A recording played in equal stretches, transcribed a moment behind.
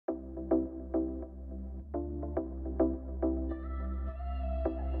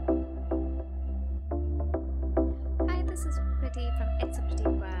Pretty from It's a Pretty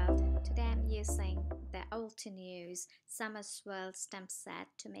World. Today I'm using the Altenew Summer Swirl stamp set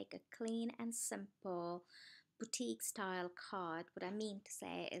to make a clean and simple boutique style card. What I mean to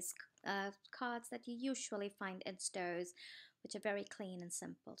say is cards that you usually find in stores, which are very clean and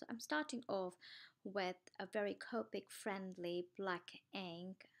simple. So I'm starting off with a very Copic friendly black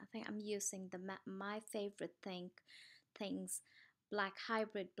ink. I think I'm using my favorite things black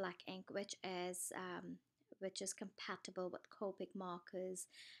hybrid black ink, which is compatible with Copic Markers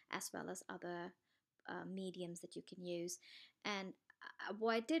as well as other mediums that you can use. And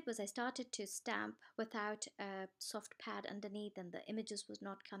what I did was I started to stamp without a soft pad underneath, and the images was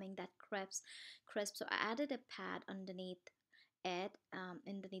not coming that crisp. So I added a pad underneath it,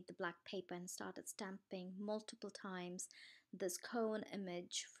 underneath the black paper, and started stamping multiple times this cone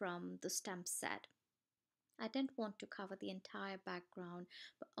image from the stamp set. I didn't want to cover the entire background,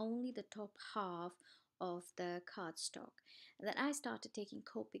 but only the top half of the cardstock. And then I started taking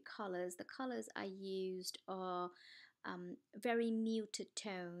Copic colors. The colors I used are very muted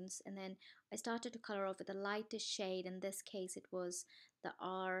tones, and then I started to color off with a lighter shade. In this case it was the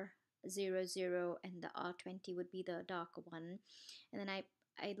R00, and the R20 would be the darker one. And then I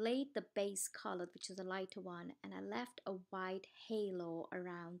laid the base color, which is a lighter one, and I left a white halo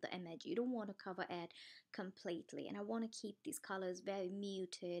around the image. You don't want to cover it completely, and I want to keep these colors very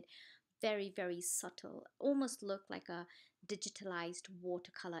muted, very subtle, almost look like a digitalized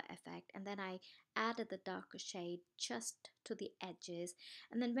watercolor effect. And then I added the darker shade just to the edges.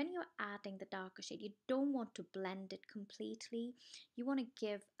 And then when you're adding the darker shade, you don't want to blend it completely. You want to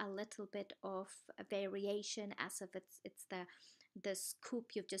give a little bit of a variation, as if it's the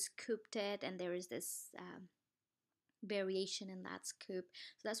scoop, you've just scooped it, and there is this variation in that scoop.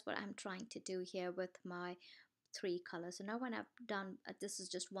 So that's what I'm trying to do here with my three colors. So now when I've done this is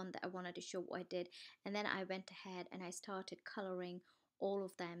just one that I wanted to show what I did, and then I went ahead and I started coloring all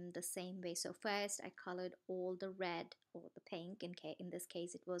of them the same way. So first I colored all the red or the pink, in this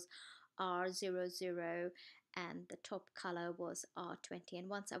case it was R00, and the top color was R20. And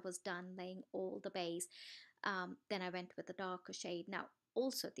once I was done laying all the base, then I went with the darker shade. Now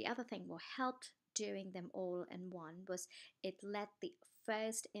also the other thing what helped doing them all in one was it let the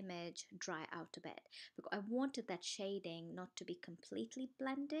first image dry out a bit, because I wanted that shading not to be completely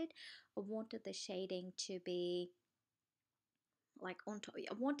blended. I wanted the shading to be like on top.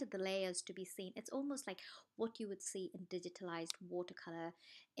 I wanted the layers to be seen. It's almost like what you would see in digitalized watercolor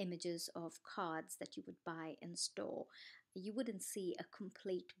images of cards that you would buy in store. You wouldn't see a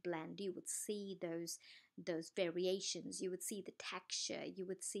complete blend. You would see those variations. You would see the texture. You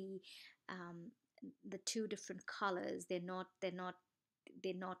would see the two different colors. They're not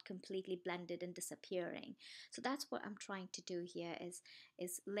completely blended and disappearing. So that's what I'm trying to do here,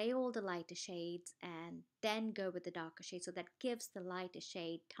 is lay all the lighter shades and then go with the darker shade. So that gives the lighter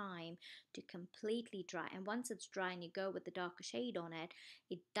shade time to completely dry, and once it's dry and you go with the darker shade on it,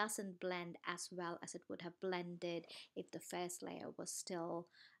 it doesn't blend as well as it would have blended if the first layer was still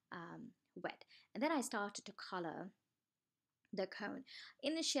wet. And then I started to color the cone.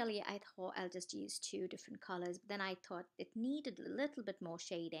 Initially I thought I'll just use two different colors, but then I thought it needed a little bit more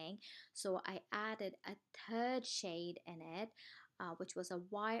shading, so I added a third shade in it, which was a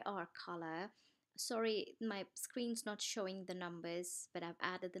YR color. Sorry, my screen's not showing the numbers, but I've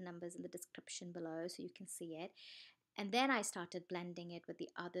added the numbers in the description below so you can see it. And then I started blending it with the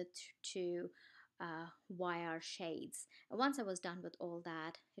other two YR shades. And once I was done with all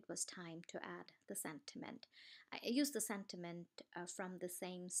that, it was time to add the sentiment. I used the sentiment from the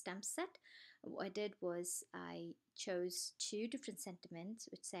same stamp set. What I did was I chose two different sentiments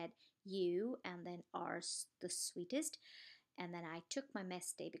which said you and then R's the sweetest. And then I took my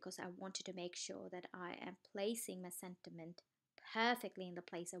mess day because I wanted to make sure that I am placing my sentiment perfectly in the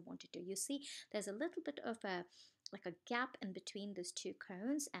place I wanted to. You see, there's a little bit of a gap in between those two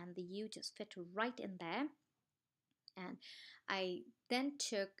cones, and the U just fit right in there. And I then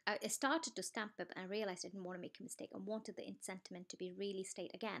I started to stamp it, and I realized I didn't want to make a mistake. I wanted the sentiment to be really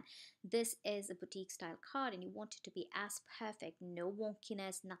straight. Again, this is a boutique style card and you want it to be as perfect, no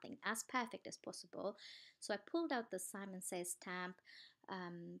wonkiness, nothing, as perfect as possible. So I pulled out the Simon Says stamp.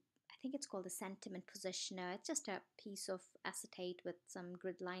 I think it's called the sentiment positioner. It's just a piece of acetate with some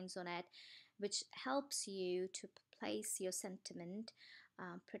grid lines on it, which helps you to place your sentiment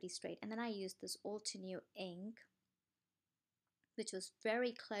pretty straight. And then I used this Altenew ink, which was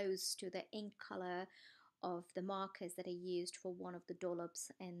very close to the ink color of the markers that I used for one of the dollops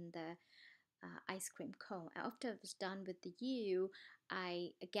in the ice cream cone. After I was done with the U, I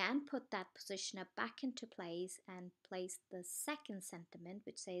again put that positioner back into place and placed the second sentiment,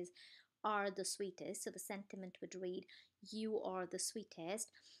 which says are the sweetest. So the sentiment would read, you are the sweetest.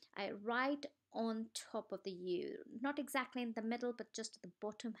 I write on top of the U, not exactly in the middle, but just at the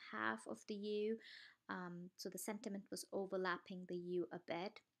bottom half of the U. So the sentiment was overlapping the U a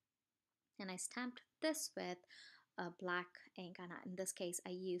bit. And I stamped this with a black ink, and in this case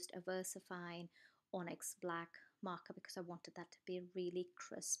I used a VersaFine Onyx black marker because I wanted that to be really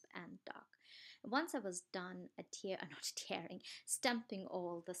crisp and dark. Once I was done not tearing, stamping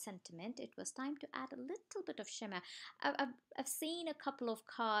all the sentiment, it was time to add a little bit of shimmer. I've seen a couple of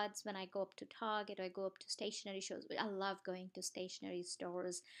cards when I go up to Target or I go up to stationery shows. I love going to stationery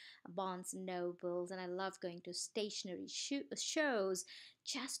stores, Barnes and Nobles, and I love going to stationery shows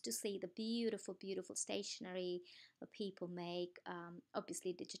just to see the beautiful, beautiful stationery people make,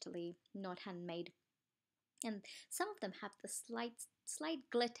 obviously digitally, not handmade. And some of them have the slight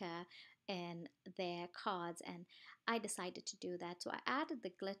glitter in their cards, and I decided to do that. So I added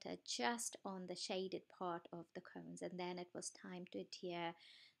the glitter just on the shaded part of the cones, and then it was time to adhere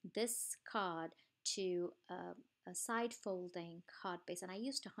this card to a side folding card base, and I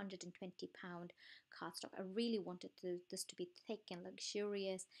used 120-pound cardstock. I really wanted this to be thick and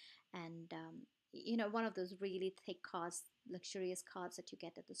luxurious, and you know, one of those really thick cards, luxurious cards that you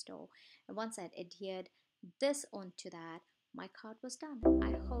get at the store. And once I'd adhered this onto that, my card was done.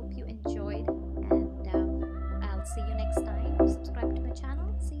 I hope you enjoyed